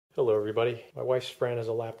Hello everybody. My wife's friend has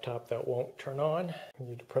a laptop that won't turn on. You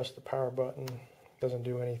need to press the power button. Doesn't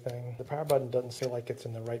do anything. The power button doesn't feel like it's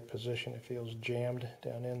in the right position. It feels jammed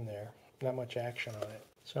down in there. Not much action on it.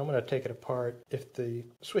 So I'm going to take it apart. If the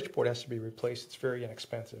switchboard has to be replaced, it's very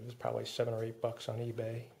inexpensive. It's probably $7 or $8 on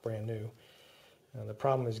eBay, brand new. And the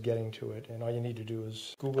problem is getting to it, and all you need to do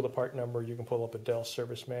is Google the part number. You can pull up a Dell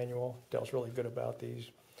service manual. Dell's really good about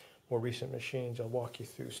these more recent machines. I'll walk you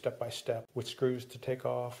through step by step which screws to take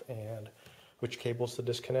off and which cables to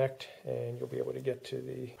disconnect, and you'll be able to get to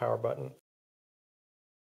the power button.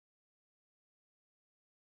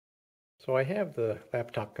 So I have the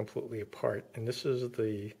laptop completely apart, and this is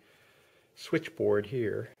the switchboard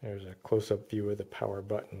here. There's a close-up view of the power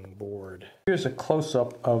button board. Here's a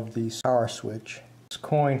close-up of the power switch. This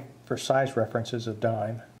coin, for size reference, is a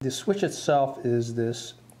dime. The switch itself is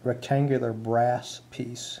this rectangular brass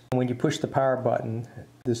piece. And when you push the power button,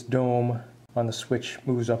 this dome on the switch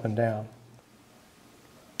moves up and down.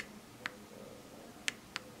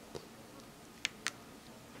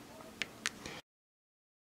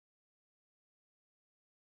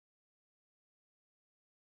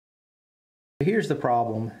 Here's the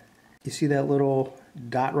problem. You see that little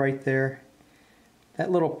dot right there? That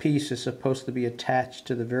little piece is supposed to be attached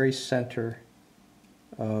to the very center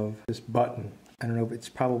of this button. I don't know if it's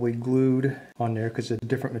probably glued on there because it's a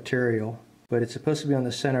different material, but it's supposed to be on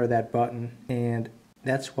the center of that button, and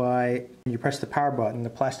that's why when you press the power button, the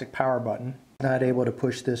plastic power button, it's not able to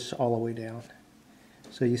push this all the way down.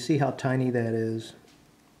 So you see how tiny that is.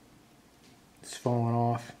 It's falling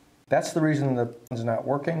off. That's the reason the button's not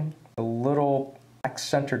working. The little back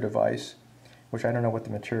center device, which I don't know what the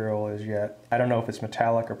material is yet. I don't know if it's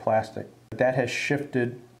metallic or plastic, but that has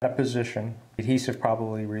shifted that position. Adhesive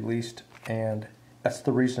probably released, and that's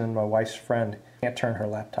the reason my wife's friend can't turn her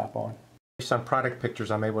laptop on. Based on product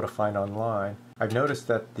pictures I'm able to find online, I've noticed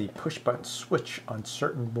that the push button switch on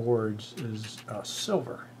certain boards is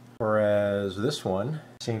silver, whereas this one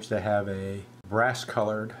seems to have a brass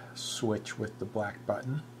colored switch with the black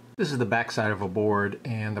button. This is the back side of a board,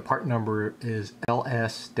 and the part number is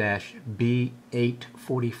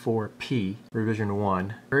LS-B844P, revision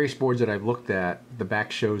 1. Various boards that I've looked at, the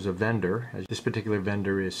back shows a vendor. As this particular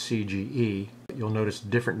vendor is CGE. You'll notice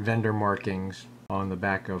different vendor markings on the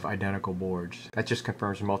back of identical boards. That just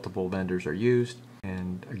confirms multiple vendors are used,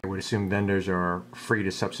 and I would assume vendors are free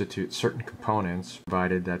to substitute certain components,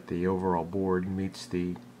 provided that the overall board meets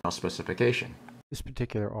the specification. This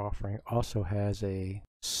particular offering also has a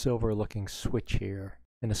silver looking switch here,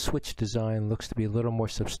 and the switch design looks to be a little more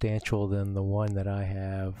substantial than the one that I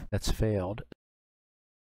have that's failed.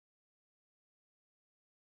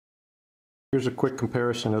 Here's a quick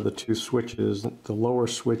comparison of the two switches. The lower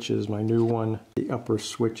switch is my new one, the upper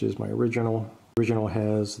switch is my original. The original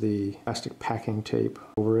has the plastic packing tape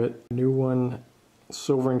over it. The new one,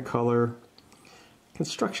 silver in color.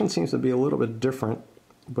 Construction seems to be a little bit different,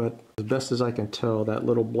 but as best as I can tell, that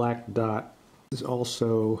little black dot is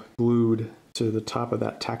also glued to the top of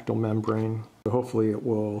that tactile membrane. So hopefully it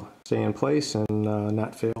will stay in place and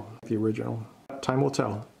not fail like the original. Time will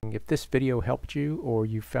tell. If this video helped you or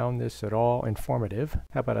you found this at all informative,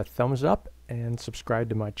 how about a thumbs up and subscribe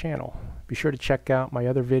to my channel. Be sure to check out my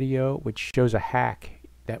other video which shows a hack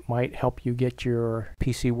that might help you get your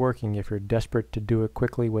PC working if you're desperate to do it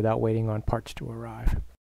quickly without waiting on parts to arrive.